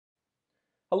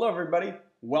Hello everybody,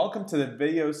 welcome to the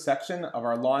video section of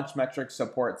our Launchmetrics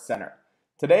Support Center.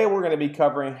 Today we're going to be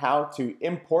covering how to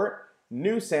import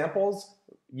new samples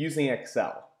using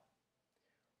Excel.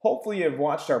 Hopefully you've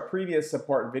watched our previous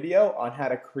support video on how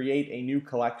to create a new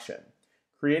collection.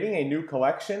 Creating a new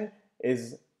collection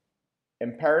is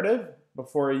imperative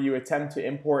before you attempt to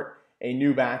import a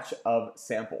new batch of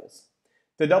samples.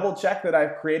 To double check that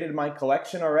I've created my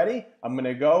collection already, I'm going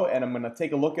to go and I'm going to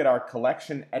take a look at our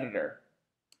collection editor.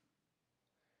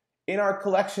 In our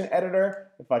collection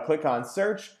editor, if I click on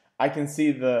search, I can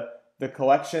see the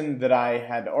collection that I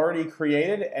had already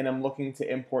created and I'm looking to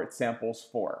import samples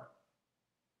for.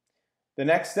 The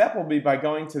next step will be by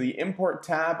going to the import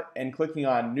tab and clicking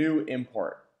on new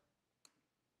import.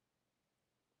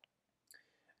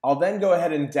 I'll then go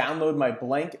ahead and download my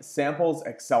blank samples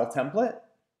Excel template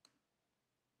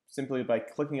simply by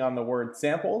clicking on the word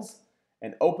samples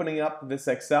and opening up this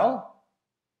Excel.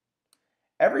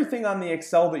 Everything on the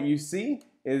Excel that you see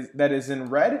that is in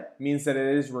red means that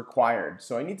it is required.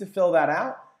 So I need to fill that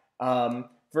out.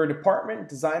 For department,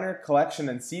 designer, collection,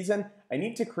 and season, I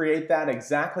need to create that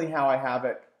exactly how I have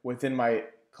it within my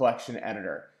collection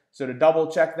editor. So to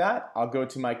double check that, I'll go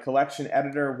to my collection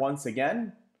editor once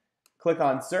again, click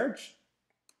on search,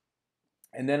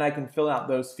 and then I can fill out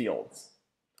those fields.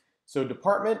 So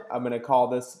department, I'm going to call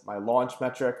this my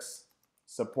Launchmetrics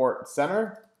Support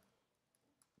Center.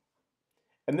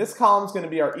 And this column is going to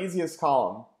be our easiest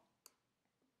column.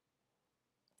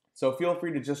 So feel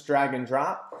free to just drag and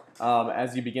drop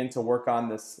as you begin to work on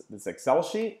this Excel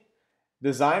sheet.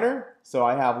 Designer, so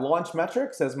I have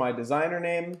Launchmetrics as my designer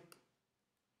name.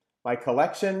 My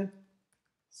collection,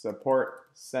 Support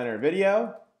Center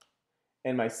Video.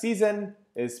 And my season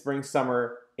is Spring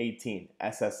Summer 18,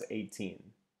 SS18.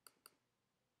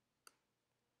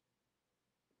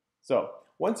 So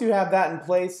once you have that in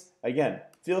place, again,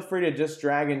 feel free to just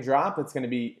drag and drop. It's going to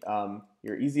be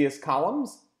your easiest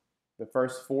columns, the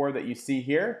first four that you see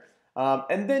here.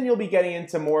 And then you'll be getting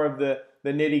into more of the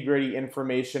nitty-gritty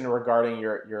information regarding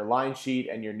your line sheet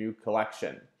and your new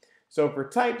collection. So for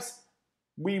types,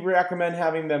 we recommend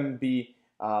having them be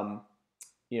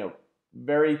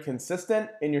very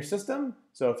consistent in your system.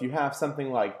 So if you have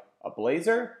something like a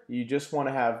blazer, you just want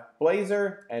to have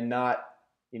blazer and not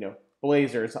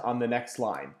blazers on the next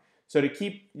line. So to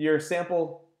keep your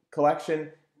sample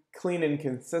collection clean and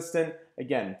consistent,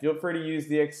 again, feel free to use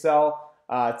the Excel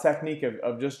technique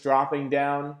of just dropping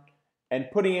down and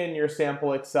putting in your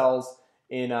sample Excels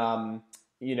in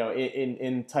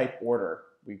in type order.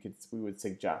 We would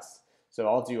suggest. So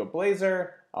I'll do a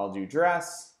blazer, I'll do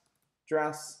dress,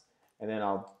 and then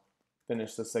I'll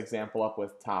finish this example up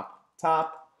with top.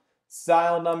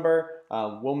 Style number,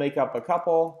 we'll make up a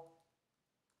couple.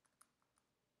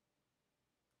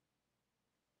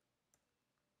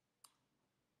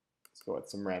 Go with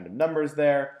some random numbers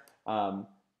there.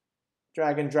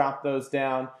 Drag and drop those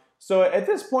down. So at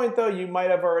this point though, you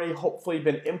might have already hopefully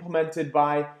been implemented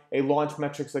by a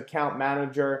Launchmetrics account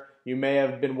manager. You may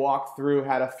have been walked through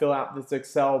how to fill out this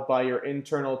Excel by your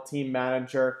internal team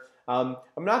manager. I'm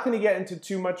not going to get into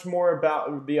too much more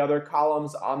about the other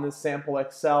columns on this sample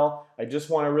Excel. I just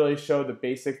want to really show the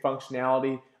basic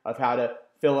functionality of how to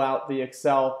fill out the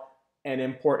Excel and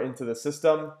import into the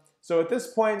system. So at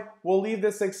this point, we'll leave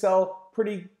this Excel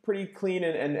pretty clean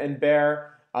and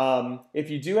bare.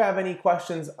 If you do have any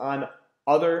questions on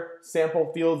other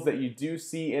sample fields that you do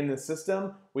see in the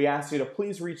system, we ask you to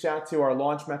please reach out to our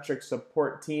Launchmetrics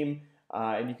support team,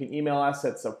 and you can email us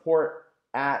at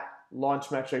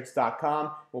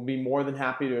support@launchmetrics.com. We'll be more than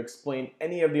happy to explain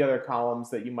any of the other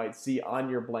columns that you might see on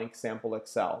your blank sample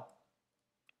Excel.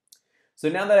 So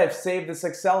now that I've saved this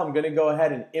Excel, I'm going to go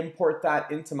ahead and import that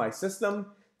into my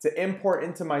system. To import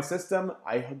into my system,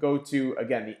 I go to,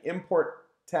 again, the Import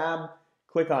tab,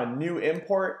 click on New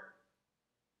Import.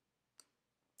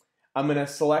 I'm going to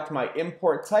select my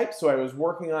import type, so I was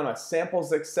working on a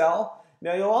samples Excel.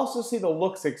 Now you'll also see the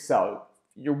looks Excel.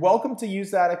 You're welcome to use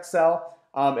that Excel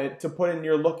to put in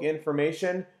your look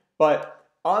information, but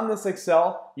on this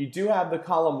Excel, you do have the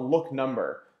column look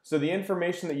number. So the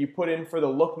information that you put in for the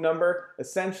look number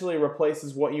essentially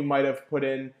replaces what you might have put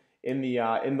in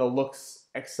the looks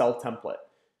Excel template.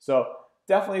 So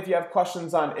definitely if you have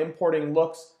questions on importing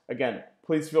looks, again,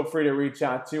 please feel free to reach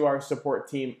out to our support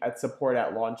team at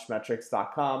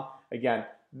support@launchmetrics.com. Again,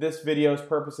 this video's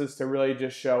purpose is to really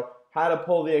just show how to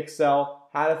pull the Excel,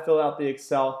 how to fill out the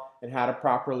Excel, and how to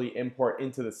properly import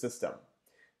into the system.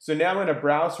 So now I'm going to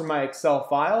browse for my Excel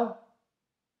file,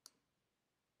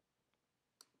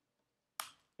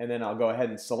 and then I'll go ahead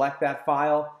and select that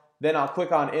file. Then I'll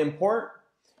click on Import.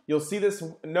 You'll see this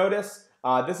notice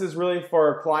This is really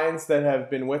for clients that have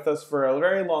been with us for a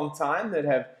very long time, that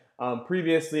have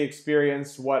previously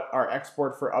experienced what our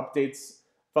export for updates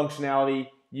functionality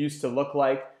used to look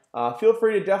like. Feel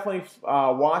free to definitely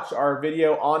watch our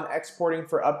video on exporting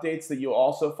for updates that you'll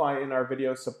also find in our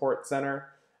video support center.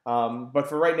 But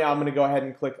for right now, I'm going to go ahead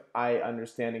and click I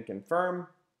understand and confirm.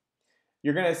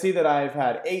 You're going to see that I've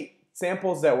had 8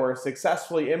 samples that were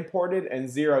successfully imported and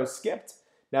 0 skipped.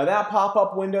 Now that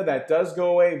pop-up window, that does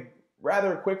go away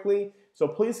rather quickly, so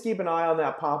please keep an eye on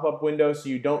that pop-up window so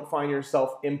you don't find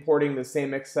yourself importing the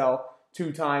same Excel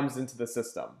 2 times into the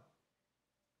system.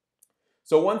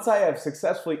 So once I have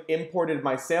successfully imported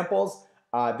my samples,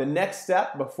 the next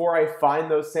step before I find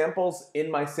those samples in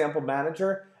my sample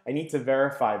manager, I need to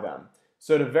verify them.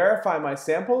 So to verify my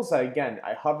samples, I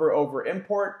hover over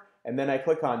import and then I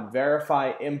click on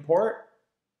verify import.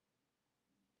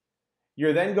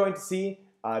 You're then going to see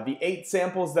the 8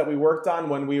 samples that we worked on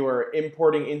when we were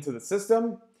importing into the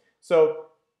system. So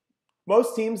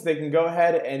most teams, they can go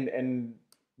ahead and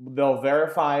they'll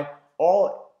verify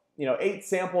all 8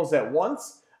 samples at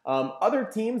once. Other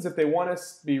teams, if they want to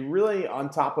be really on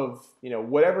top of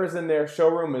whatever's in their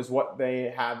showroom is what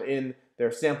they have in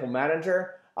their sample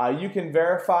manager, you can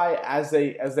verify as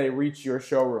they reach your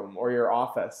showroom or your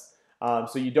office.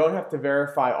 So you don't have to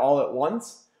verify all at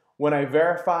once. When I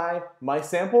verify my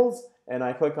samples and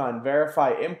I click on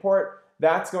verify import,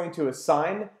 that's going to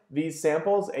assign these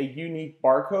samples a unique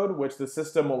barcode which the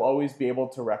system will always be able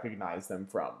to recognize them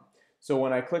from. So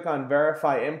when I click on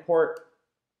verify import,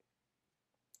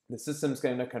 the system's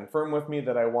going to confirm with me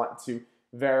that I want to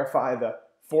verify the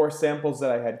 4 samples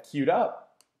that I had queued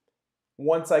up.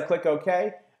 Once I click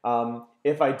OK,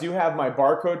 if I do have my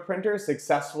barcode printer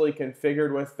successfully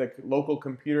configured with the local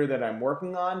computer that I'm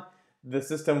working on, the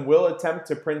system will attempt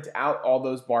to print out all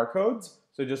those barcodes,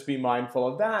 so just be mindful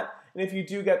of that. And if you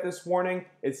do get this warning,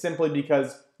 it's simply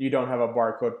because you don't have a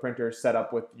barcode printer set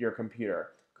up with your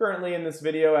computer. Currently in this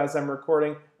video, as I'm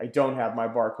recording, I don't have my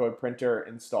barcode printer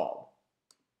installed.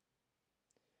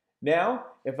 Now,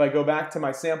 if I go back to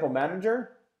my sample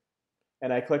manager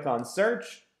and I click on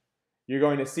search, you're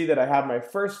going to see that I have my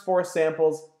first 4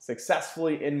 samples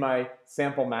successfully in my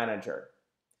sample manager.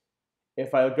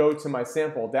 If I go to my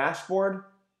sample dashboard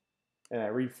and I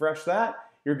refresh that,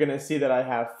 you're going to see that I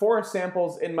have 4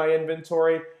 samples in my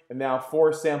inventory and now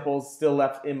 4 samples still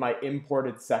left in my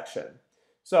imported section.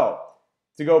 So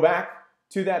to go back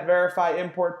to that verify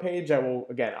import page,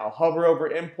 I'll hover over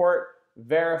import,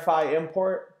 verify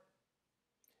import,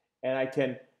 and I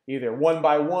can either one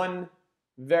by one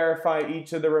verify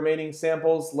each of the remaining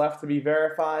samples left to be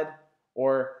verified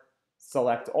or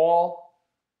select all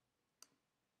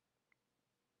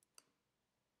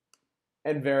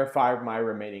and verify my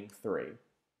remaining 3.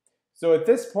 So at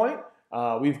this point,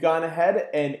 we've gone ahead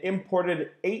and imported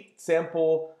 8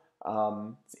 samples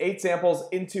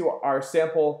into our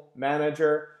sample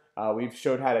manager. We've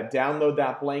showed how to download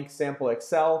that blank sample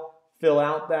Excel, fill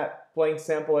out that blank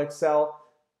sample Excel,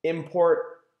 import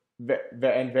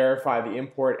and verify the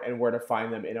import, and where to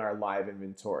find them in our live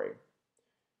inventory.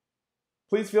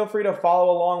 Please feel free to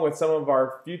follow along with some of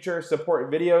our future support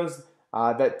videos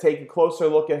that take a closer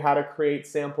look at how to create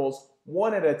samples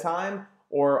one at a time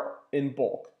or in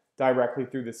bulk directly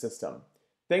through the system.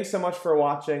 Thanks so much for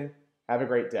watching. Have a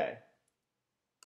great day.